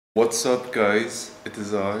What's up guys, it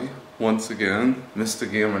is I, once again,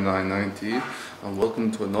 Mr.Gamer990, and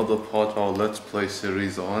welcome to another part of our Let's Play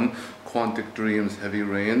series on Quantic Dreams Heavy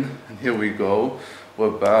Rain. And here we go,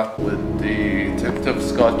 we're back with the Detective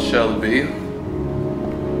Scott Shelby.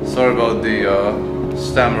 Sorry about the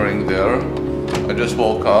stammering there, I just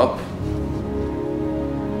woke up.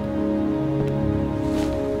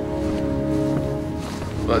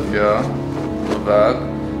 But yeah, we're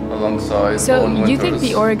back. Alongside So, you think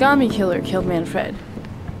the origami killer killed Manfred?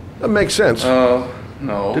 That makes sense. No.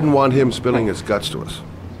 Didn't want him spilling his guts to us.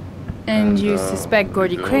 And you suspect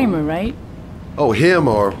Gordy Kramer, right? Oh, him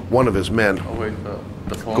or one of his men. Oh wait,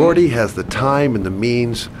 the phone? Gordy has the time and the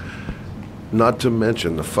means, not to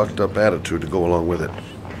mention the fucked up attitude to go along with it.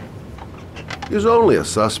 He's only a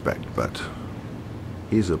suspect, but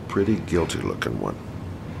he's a pretty guilty looking one.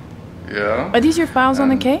 Yeah? Are these your files on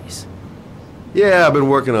the case? Yeah, I've been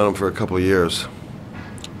working on him for a couple of years.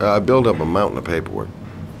 I built up a mountain of paperwork.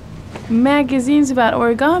 Magazines about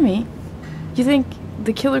origami? You think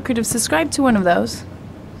the killer could have subscribed to one of those?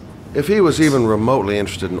 If he was even remotely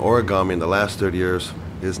interested in origami in the last 30 years,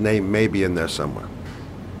 his name may be in there somewhere.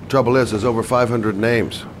 Trouble is, there's over 500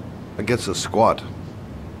 names. That gets a squat.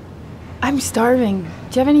 I'm starving. Do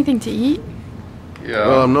you have anything to eat? Yeah.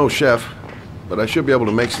 Well, I'm no chef, but I should be able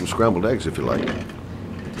to make some scrambled eggs if you like.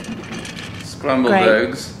 Scrambled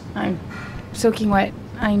eggs. I'm soaking wet.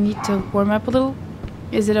 I need to warm up a little.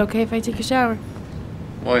 Is it okay if I take a shower?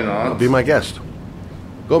 Why not? Be my guest.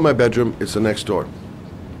 Go in my bedroom, it's the next door.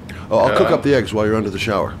 Oh, I'll cook up the eggs while you're under the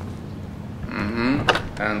shower.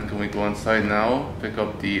 And can we go inside now? Pick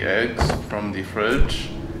up the eggs from the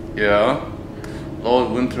fridge. Yeah.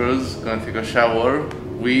 Lord Winter's gonna take a shower.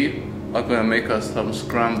 We are gonna make us some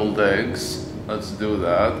scrambled eggs. Let's do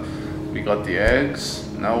that. We got the eggs.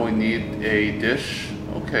 Now we need a dish.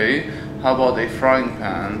 Okay. How about a frying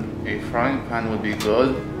pan? A frying pan would be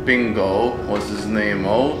good. Bingo was his name.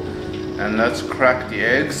 Oh. And let's crack the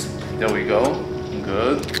eggs. There we go.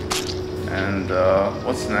 Good. And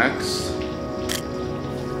what's next?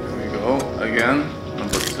 There we go. Again.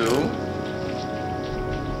 Number 2.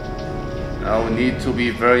 Now we need to be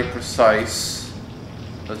very precise.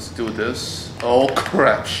 Let's do this. Oh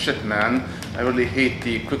crap, shit man. I really hate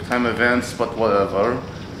the quick time events, but whatever.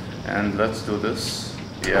 And let's do this.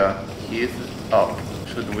 Yeah, heat it up.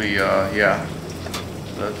 Should we, yeah.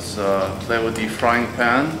 Let's play with the frying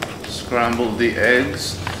pan. Scramble the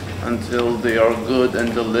eggs until they are good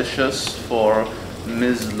and delicious for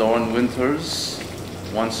Ms. Lauren Winters.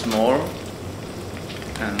 Once more.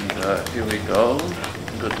 And here we go.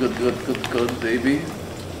 Good, baby.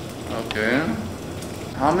 Okay.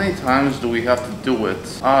 How many times do we have to do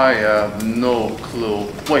it? I have no clue.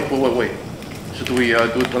 Wait. Should we do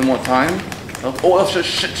it one more time? Oh,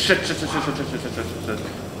 shit.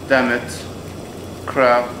 Damn it.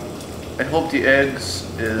 Crap. I hope the eggs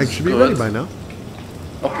is Eggs should good. be ready by now.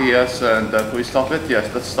 Okay, yes, and can we stop it?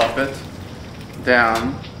 Yes, let's stop it.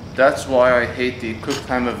 Damn. That's why I hate the quick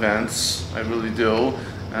time events. I really do.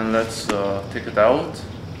 And let's take it out.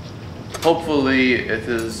 Hopefully it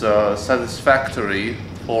is satisfactory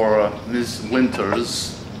for Ms.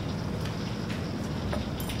 Winters.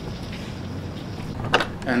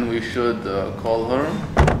 And we should call her.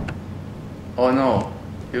 Oh no,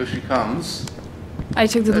 here she comes. I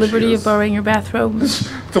took the liberty of borrowing your bathrobe.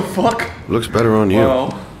 The fuck? Looks better on you.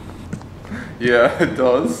 Wow. Yeah, it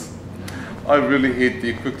does. I really hate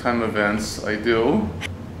the quick time events, I do.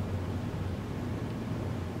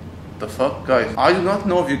 The fuck, guys? I do not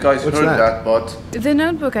know if you guys heard that, but... The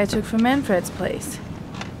notebook I took from Manfred's place.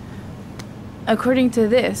 According to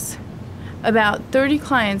this, about 30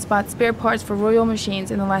 clients bought spare parts for Royal machines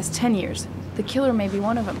in the last 10 years. The killer may be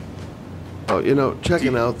one of them. Oh, you know,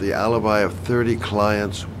 checking out the alibi of 30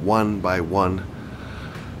 clients, one by one,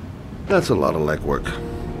 that's a lot of legwork.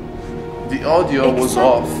 The audio was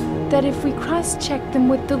off. That if we cross-check them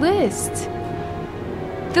with the list.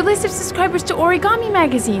 The list of subscribers to origami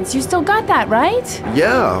magazines. You still got that, right?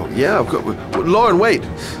 Yeah, of course. Lauren, wait.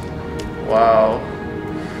 Wow.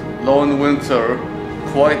 Lone Winter,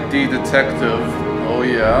 quite the detective. Oh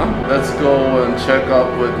yeah. Let's go and check up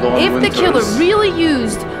with Lone Winters. If the killer really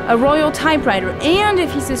used a royal typewriter and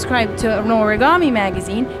if he subscribed to an origami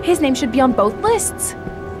magazine, his name should be on both lists.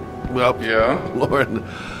 Well, yeah. Lauren,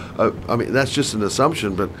 I mean, that's just an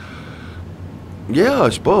assumption, but yeah, I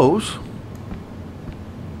suppose.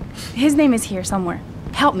 His name is here somewhere.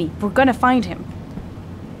 Help me. We're gonna find him.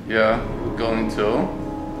 Yeah, going to.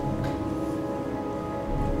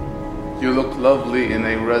 You look lovely in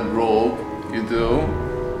a red robe. You do.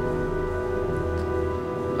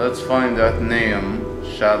 Let's find that name,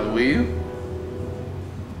 shall we?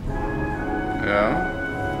 Yeah.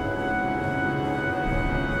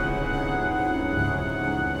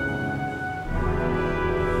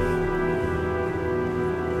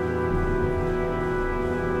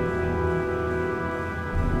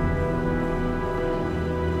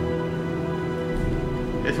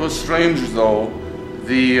 It was strange though,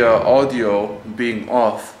 the audio being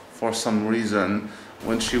off for some reason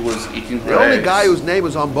when she was eating her The only eggs. guy whose name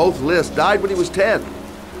was on both lists died when he was 10.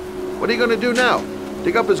 What are you gonna do now?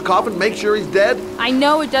 Dig up his coffin, make sure he's dead? I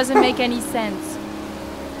know it doesn't make any sense.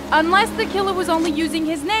 Unless the killer was only using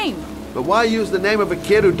his name. But why use the name of a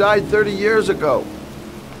kid who died 30 years ago?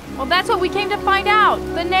 Well, that's what we came to find out.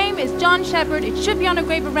 The name is John Sheppard. It should be on a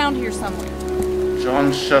grave around here somewhere.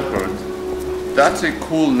 John Sheppard. That's a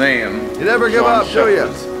cool name. You never give John up, do you?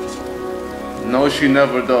 Sheppard. No, she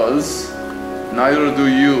never does. Neither do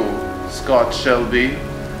you, Scott Shelby.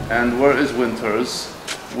 And where is Winters?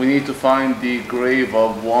 We need to find the grave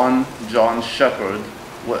of one John Sheppard,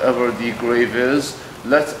 wherever the grave is.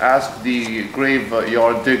 Let's ask the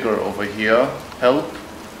graveyard digger over here. Help?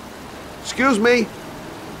 Excuse me?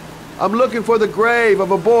 I'm looking for the grave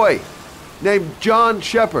of a boy named John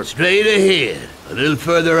Sheppard. Straight ahead, a little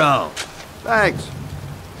further on. Thanks.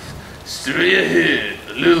 Straight ahead,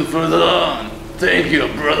 a little further on. Thank you,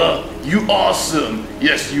 brother. You awesome.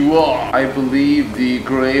 Yes, you are. I believe the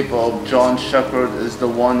grave of John Sheppard is the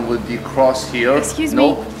one with the cross here. Excuse me?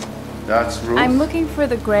 Nope. That's Ruth. I'm looking for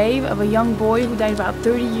the grave of a young boy who died about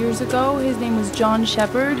 30 years ago. His name was John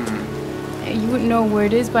Sheppard. You wouldn't know where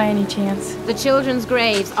it is by any chance. The children's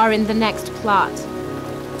graves are in the next plot.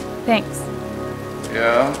 Thanks.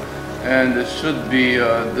 Yeah, and it should be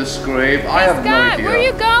this grave. I have no Scott, idea. where are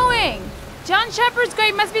you going? John Sheppard's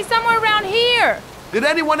grave must be somewhere around here. Did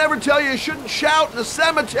anyone ever tell you shouldn't shout in a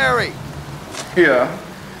cemetery? Yeah,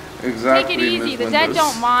 exactly. Take it easy, Ms. the dead Winters.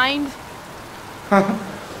 don't mind.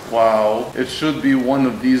 Wow, it should be one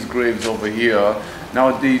of these graves over here.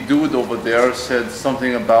 Now the dude over there said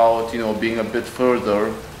something about, you know, being a bit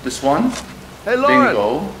further. This one? Hey, Lauren,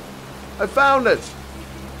 Bingo. I found it.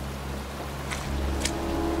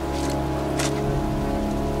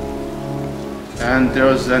 And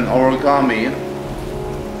there's an origami.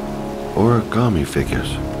 Origami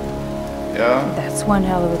figures. Yeah. That's one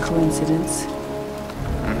hell of a coincidence.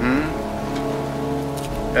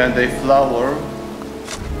 And a flower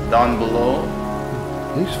down below.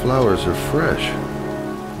 These flowers are fresh.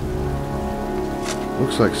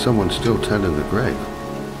 Looks like someone's still tending the grave.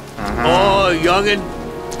 Oh, youngin'.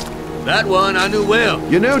 That one I knew well.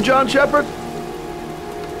 You knew John Sheppard?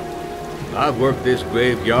 I've worked this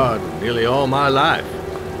graveyard nearly all my life.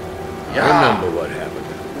 Yeah. I remember what happened.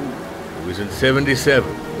 It was in 77.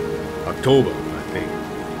 October, I think.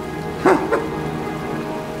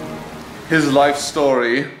 His life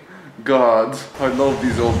story. God, I love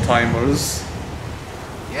these old timers.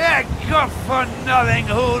 Yeah, good for nothing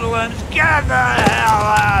hoodlums, get the hell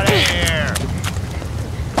out of here!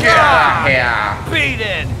 Yeah. Beat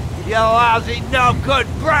it, you lousy no good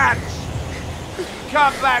brats!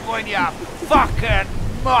 Come back when your fucking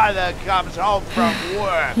mother comes home from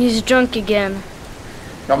work. He's drunk again.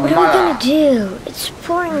 What What are we gonna do? It's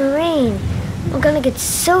pouring rain. We're gonna get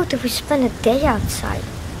soaked if we spend a day outside.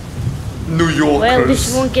 New Yorkers. Well, at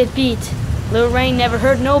least we won't get beat. Little rain never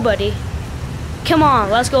hurt nobody. Come on,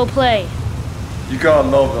 let's go play. You gotta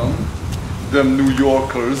love them New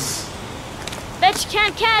Yorkers. Bet you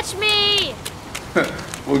can't catch me!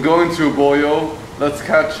 We're going to Boyo. Let's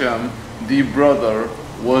catch him. The brother,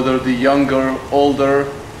 whether the younger, older,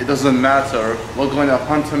 it doesn't matter. We're going to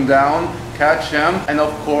hunt him down, catch him, and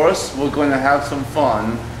of course, we're going to have some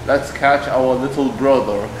fun. Let's catch our little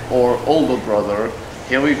brother or older brother.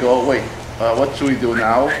 Here we go. Wait, what should we do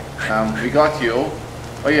now? We got you.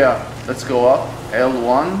 Oh yeah, let's go up.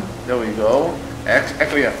 L1. There we go. X.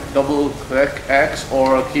 Oh yeah, double click X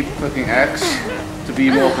or keep clicking X to be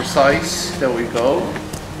more precise. There we go.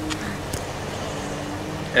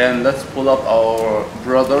 And let's pull up our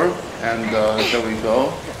brother. And there we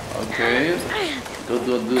go. Okay. Good,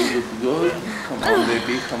 good, good, good, good. Come on,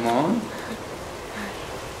 baby. Come on.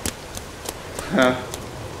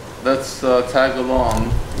 Let's tag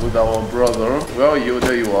along with our brother. Where are you?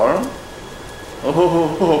 There you are.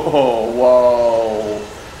 Oh, wow.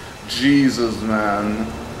 Jesus, man.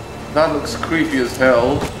 That looks creepy as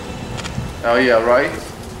hell. Oh yeah, right.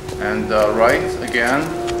 And right again.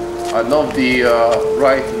 I love the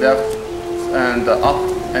right, left, and up,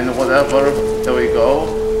 and whatever. There we go.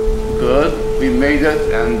 Good. We made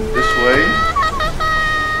it, and this way.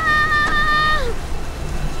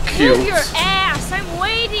 Cute. Move your ass, I'm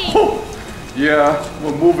waiting! Yeah,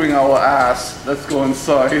 we're moving our ass. Let's go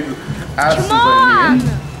inside. Asses, Come on! I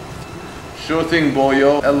mean. Sure thing,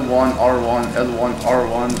 boyo. L1, R1, L1,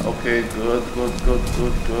 R1. Okay, good.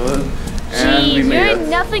 And we Jeez, made you're it.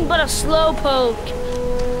 nothing but a slowpoke.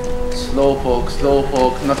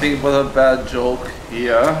 Slowpoke. Nothing but a bad joke.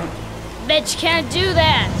 Yeah. Bet you can't do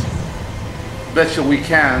that. Betcha we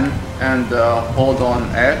can. And hold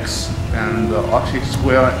on X. And actually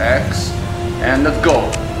square X. And let's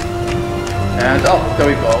go. And up. There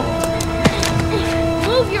we go.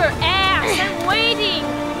 Move your ass. I'm waiting.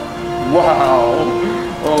 Wow.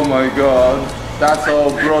 Oh my god. That's our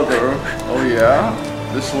brother. Oh yeah.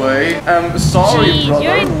 This way. Sorry, Jeez, brother.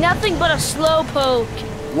 you're nothing but a slowpoke.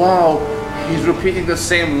 Wow, he's repeating the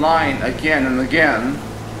same line again and again.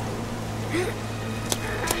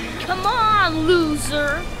 Come on,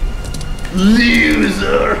 loser.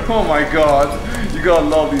 Loser! Oh my god. You gotta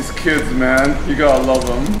love these kids, man. You gotta love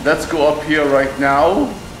them. Let's go up here right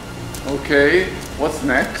now. Okay, what's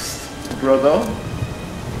next, brother?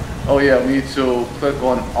 Oh yeah, we need to click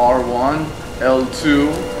on R1,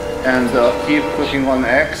 L2, and keep clicking on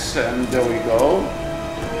X, and there we go.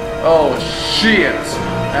 Oh shit!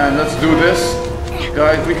 And let's do this.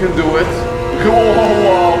 Guys, we can do it.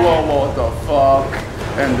 Whoa, what the fuck?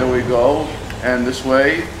 And there we go. And this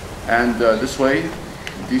way, and this way,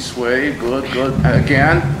 good. And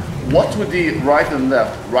again, what would the right and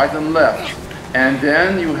left? Right and left. And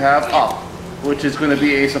then you have up, which is going to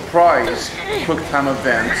be a surprise quick time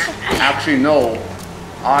event. Actually, no.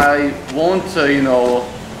 I won't,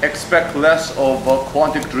 expect less of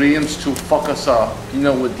Quantic Dreams to fuck us up,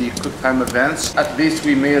 with the quick time events. At least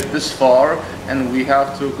we made it this far, and we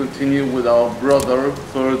have to continue with our brother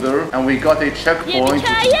further. And we got a checkpoint, which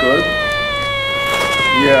is good.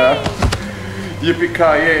 Yeah.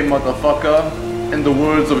 Yippee-ki-yay, motherfucker. In the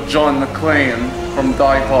words of John McClane from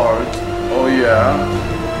Die Hard. Oh yeah.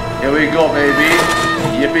 Here we go, baby.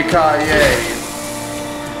 Yippee-ki-yay.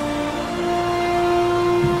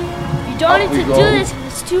 You don't need to do this.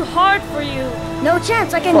 It's too hard for you. No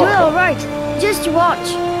chance, I can do it alright. Just you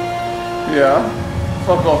watch. Yeah.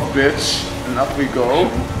 Fuck off, bitch. And up we go.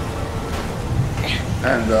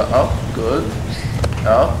 And up, good.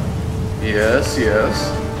 Up. Yes.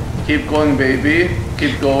 Keep going, baby.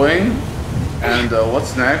 Keep going. And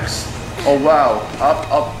what's next? Oh wow.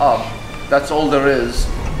 Up. That's all there is.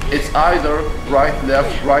 It's either right,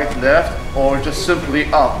 left, or just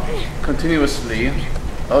simply up. Continuously.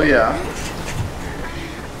 Oh yeah.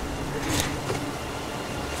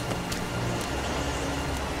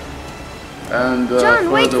 And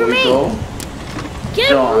John, wait further for we me. go.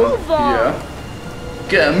 Get a move on. Yeah.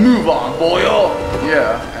 Get a move on, boyo.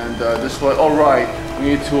 Yeah, and this way. All right, we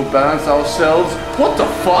need to balance ourselves. What the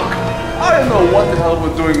fuck? I don't know what the hell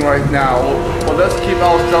we're doing right now. But let's keep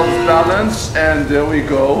ourselves balanced, and there we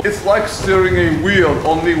go. It's like steering a wheel,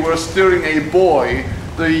 only we're steering a boy,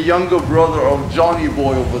 the younger brother of Johnny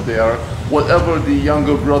Boy over there, whatever the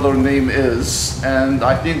younger brother name is. And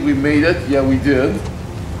I think we made it. Yeah, we did.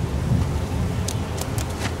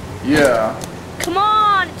 Yeah. Come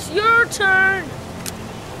on, it's your turn.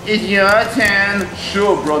 It's your turn.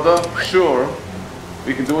 Sure, brother. Sure.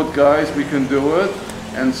 We can do it, guys. We can do it.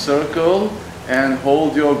 And circle. And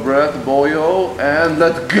hold your breath, boyo. And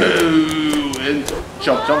let go. And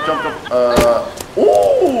jump.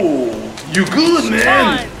 Oh! You good,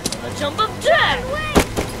 man. A jump of death.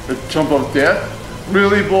 A jump of death?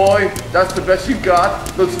 Really, boy? That's the best you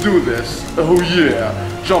got? Let's do this. Oh, yeah.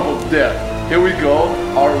 Jump of death. Here we go,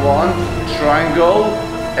 R1, triangle,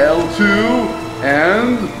 L2,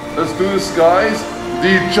 and let's do this, guys.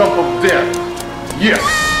 The jump of death. Yes!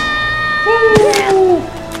 Woo!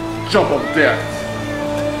 Jump of death.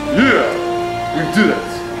 Yeah! We did it.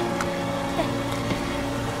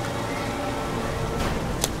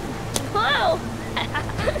 Whoa!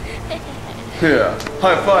 Yeah.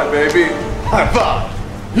 High five, baby. High five.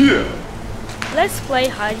 Yeah. Let's play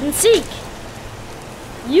hide and seek.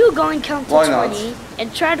 You go and count to Why not? 20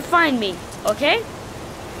 and try to find me, okay?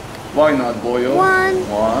 Why not, boyo? 1,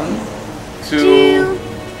 2,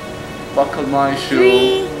 buckle my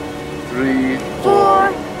shoe. 3,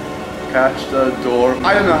 4, catch the door.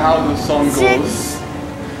 I don't know how the song goes. 6,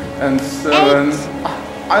 And 7.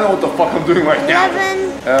 I know what the fuck I'm doing right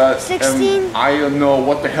 11, now. 16. I don't know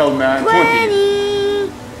what the hell, man.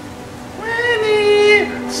 20.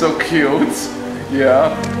 20. So cute.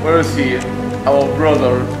 Yeah. Where is he? Our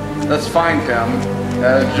brother. Let's find him.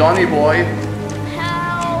 Johnny Boy.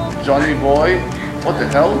 Help! Johnny Boy. What the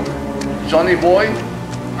hell? Johnny Boy?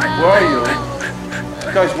 Where are you?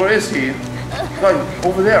 Guys, where is he? Guys,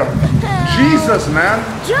 over there. Jesus, man.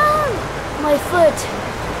 John! My foot.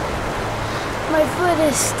 My foot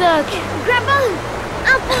is stuck. Grab on.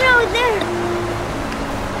 I'll put it over there.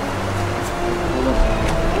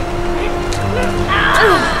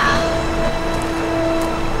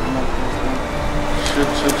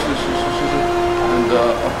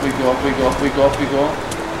 go, up we go.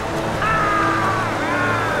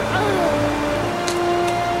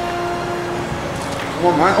 Come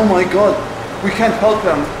on, man. Oh my god. We can't help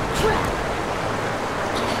him. Crap.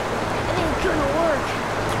 It ain't gonna work.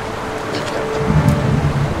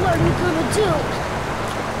 What are you gonna do?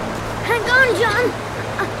 Hang on, John.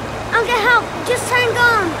 I'll get help. Just hang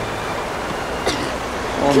on.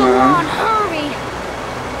 Oh, Come man. on, hurry.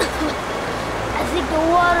 I think the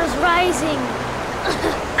water's rising.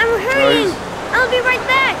 I'm hurrying. Right. I'll be right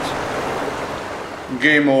back.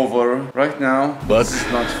 Game over. Right now, But this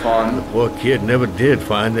is not fun. the poor kid never did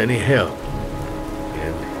find any help.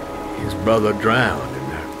 And his brother drowned in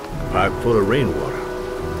a pipe full of rainwater.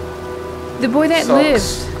 The boy that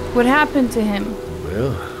Sucks. lived, what happened to him?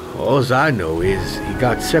 Well, all I know is he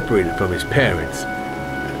got separated from his parents.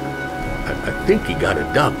 I think he got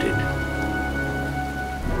adopted.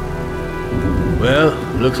 Well,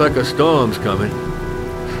 looks like a storm's coming.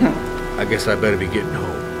 I guess I better be getting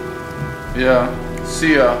home. Yeah.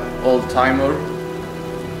 See ya, old timer.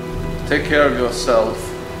 Take care of yourself.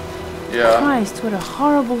 Yeah. Christ, what a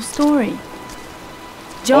horrible story.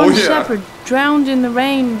 John yeah. Sheppard drowned in the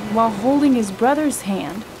rain while holding his brother's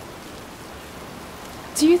hand.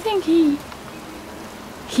 Do you think he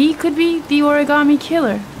could be the origami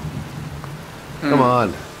killer? Come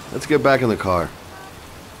on, let's get back in the car.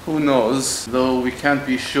 Who knows? Though we can't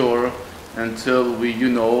be sure until we,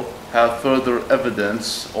 have further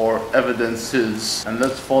evidence or evidences. And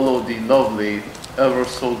let's follow the lovely, ever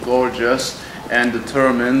so gorgeous and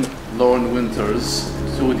determined Lauren Winters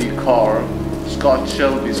to the car, Scott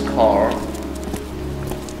Shelby's car.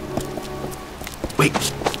 Wait,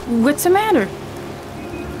 What's the matter?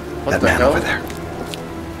 What that the man hell? over there.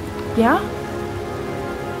 Yeah?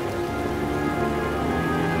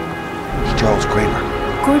 It's Charles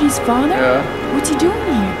Kramer. Gordy's father? Yeah. What's he doing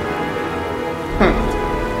here?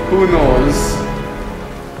 Who knows?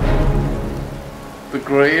 The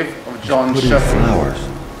grave of John Putting Sheppard. flowers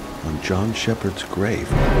on John Sheppard's grave.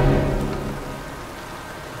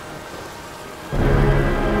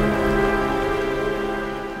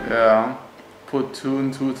 Yeah, put two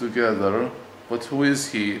and two together. But who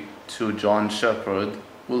is he to John Sheppard?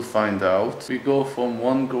 We'll find out. We go from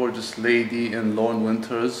one gorgeous lady in Lauren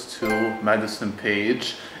Winters to Madison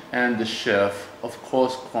Paige and the chef, of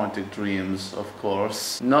course, Quantic Dreams, of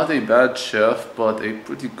course. Not a bad chef, but a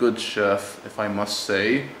pretty good chef, if I must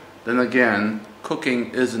say. Then again,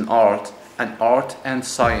 cooking is an art and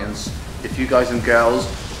science. If you guys and gals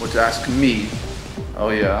were to ask me, oh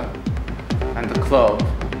yeah, and the club,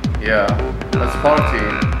 yeah, let's party.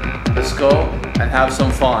 Let's go and have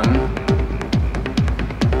some fun.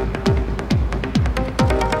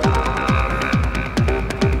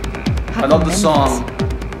 I love the song,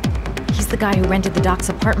 He's the guy who rented the Doc's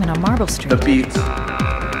apartment on Marble Street. the beat.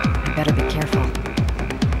 I better be careful.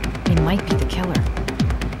 He might be the killer.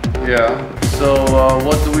 Yeah, so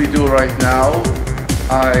what do we do right now?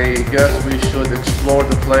 I guess we should explore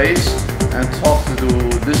the place and talk to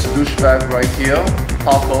this douchebag right here,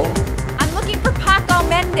 Paco. I'm looking for Paco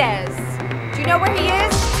Mendes. Do you know where he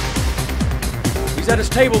is? He's at his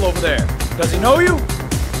table over there. Does he know you?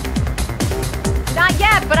 Not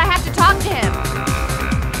yet, but I have to talk to him.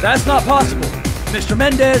 That's not possible. Mr.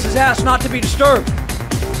 Mendez has asked not to be disturbed.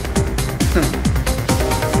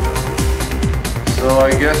 So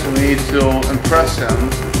I guess we need to impress him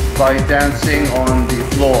by dancing on the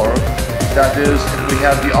floor. That is, if we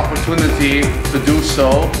have the opportunity to do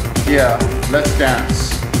so, yeah, let's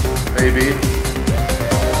dance, baby.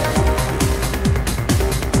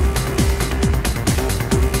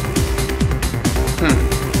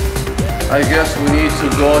 I guess we need to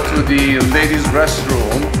go to the ladies'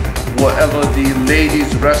 restroom, wherever the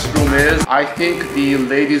ladies' restroom is. I think the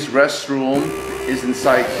ladies' restroom is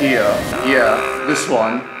inside here. Yeah, this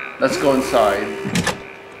one. Let's go inside.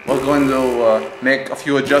 We're going to make a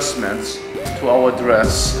few adjustments to our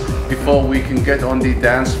dress before we can get on the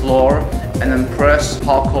dance floor and impress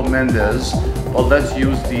Paco Mendes. Or let's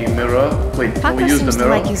use the mirror. Wait, can we Paco use seems the to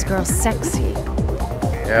mirror? like his girls sexy.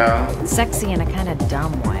 Yeah. Sexy in a kind of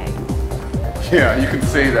dumb way. Yeah, you can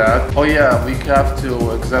say that. Oh yeah, we have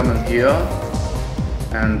to examine here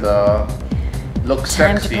and look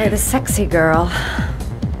Time sexy. to play the sexy girl.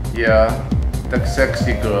 Yeah, the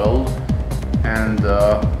sexy girl, and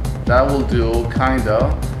that will do,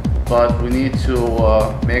 kinda. But we need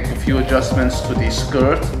to make a few adjustments to the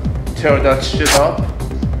skirt. Tear that shit up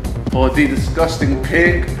for the disgusting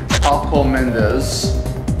pig, Paco Mendes.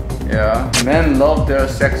 Yeah, men love their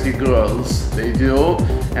sexy girls, they do,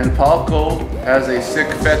 and Paco has a sick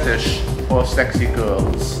fetish for sexy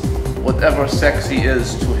girls. whatever sexy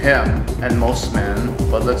is to him and most men,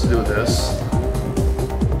 but let's do this.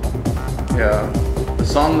 Yeah, the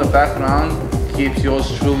song in the background keeps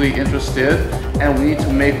yours truly interested, and we need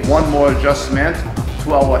to make one more adjustment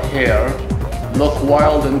to our hair. Look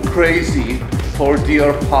wild and crazy for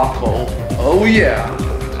dear Paco. Oh yeah,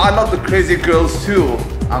 I love the crazy girls too,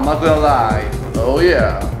 I'm not gonna lie. Oh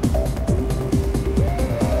yeah.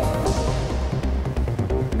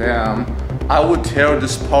 Damn, I would tear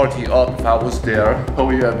this party up if I was there. Oh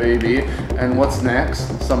yeah, baby. And what's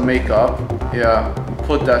next? Some makeup. Yeah,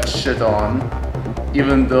 put that shit on.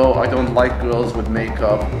 Even though I don't like girls with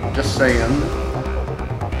makeup. Just saying.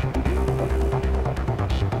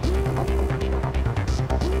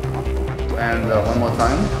 And one more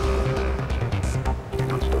time.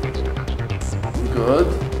 Good.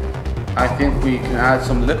 I think we can add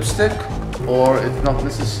some lipstick, or if not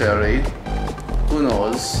necessary, who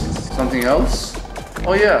knows? Something else?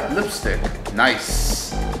 Oh yeah, lipstick.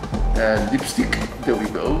 Nice. Lipstick. There we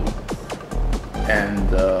go.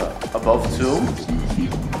 And above too.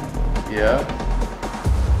 Yeah.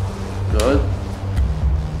 Good.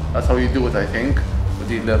 That's how you do it, I think, with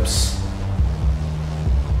the lips.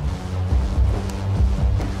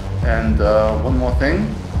 And one more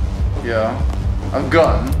thing. Yeah. A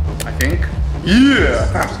gun, I think.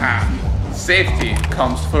 Yeah! Safety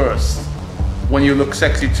comes first. When you look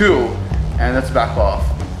sexy too. And let's back off.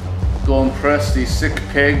 Go and press the sick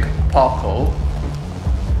pig Paco.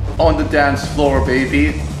 On the dance floor,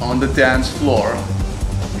 baby. On the dance floor.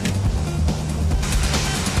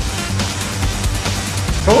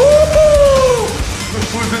 Woo!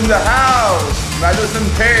 Who's in the house? Madison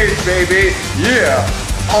Paige, baby. Yeah.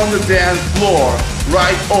 On the dance floor.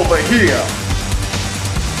 Right over here.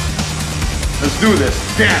 Let's do this.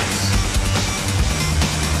 Dance.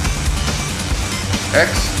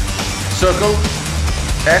 X. Circle.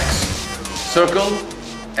 X. Circle.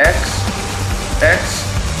 X. X.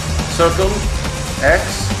 Circle. X.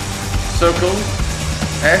 Circle.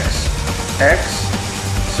 X. X.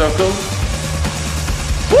 Circle.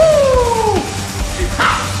 Woo!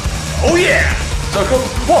 Oh yeah! Circle.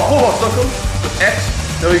 Whoa, circle.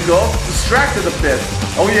 X. There we go. Distracted a bit.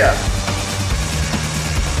 Oh yeah.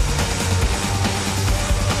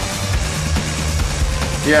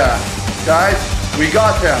 Yeah. Guys, we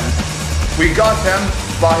got him. We got him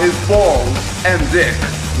by his balls and dick.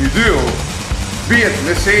 We do. Be it,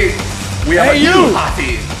 Missy. We have a new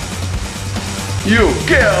hottie. You,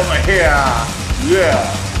 get over here. Yeah.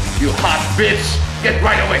 You hot bitch. Get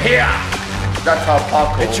right over here. That's how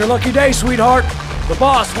Paco. It's your lucky day, sweetheart. The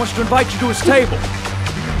boss wants to invite you to his table.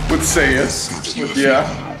 Would say it. Yeah.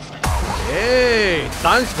 Hey,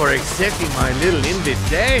 thanks for accepting my little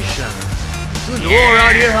invitation. You know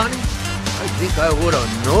around here, honey? I think I would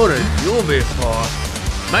have noticed you before.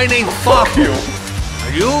 My name's Fuck you.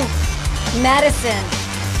 Are you? Madison.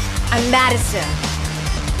 I'm Madison.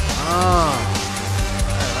 Ah,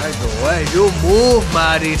 I like the way you move,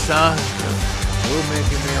 Madison. You're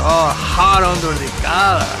making me all hot under the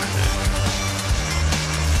collar.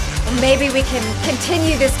 Maybe we can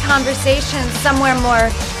continue this conversation somewhere more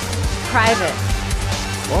private.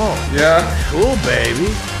 Oh, yeah. Cool,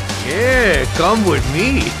 baby. Yeah, come with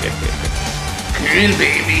me. Come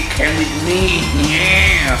baby, come with me.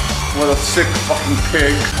 Yeah. What a sick fucking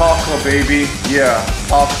pig. Paco, baby. Yeah,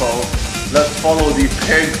 Paco. Let's follow the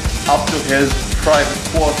pig up to his private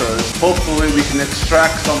quarters. Hopefully we can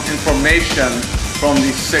extract some information from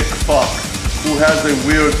the sick fuck who has a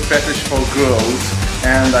weird fetish for girls.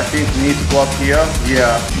 And I think we need to go up here.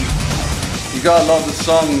 Yeah. You gotta love the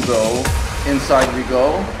song though. Inside we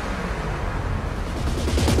go.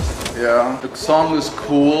 Yeah. The song is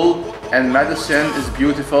cool and Madison is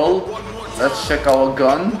beautiful. Let's check our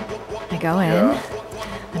gun. I go in. Yeah.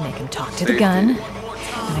 I make him talk to the gun.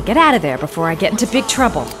 And I get out of there before I get into big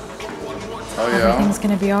trouble. Oh yeah. Everything's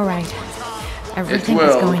gonna be alright. Everything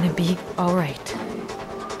is going to be alright.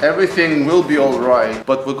 Everything will be alright,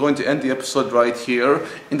 but we're going to end the episode right here.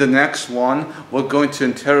 In the next one, we're going to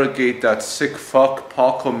interrogate that sick fuck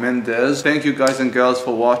Paco Mendes. Thank you guys and girls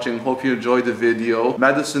for watching. Hope you enjoyed the video.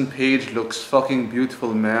 Madison Paige looks fucking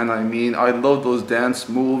beautiful, man. I mean, I love those dance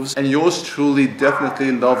moves. And yours truly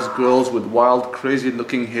definitely loves girls with wild, crazy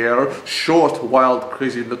looking hair. Short, wild,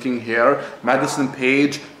 crazy looking hair. Madison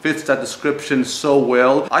Paige, fits that description so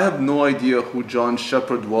well. I have no idea who John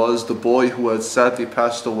Sheppard was, the boy who had sadly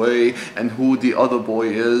passed away, and who the other boy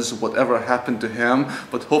is, whatever happened to him,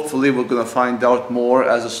 but hopefully we're gonna find out more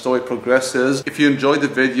as the story progresses. If you enjoyed the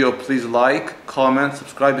video, please like, comment,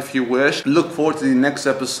 subscribe if you wish. Look forward to the next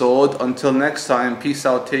episode. Until next time, peace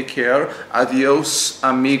out, take care, adios,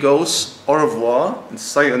 amigos, au revoir, and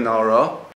sayonara.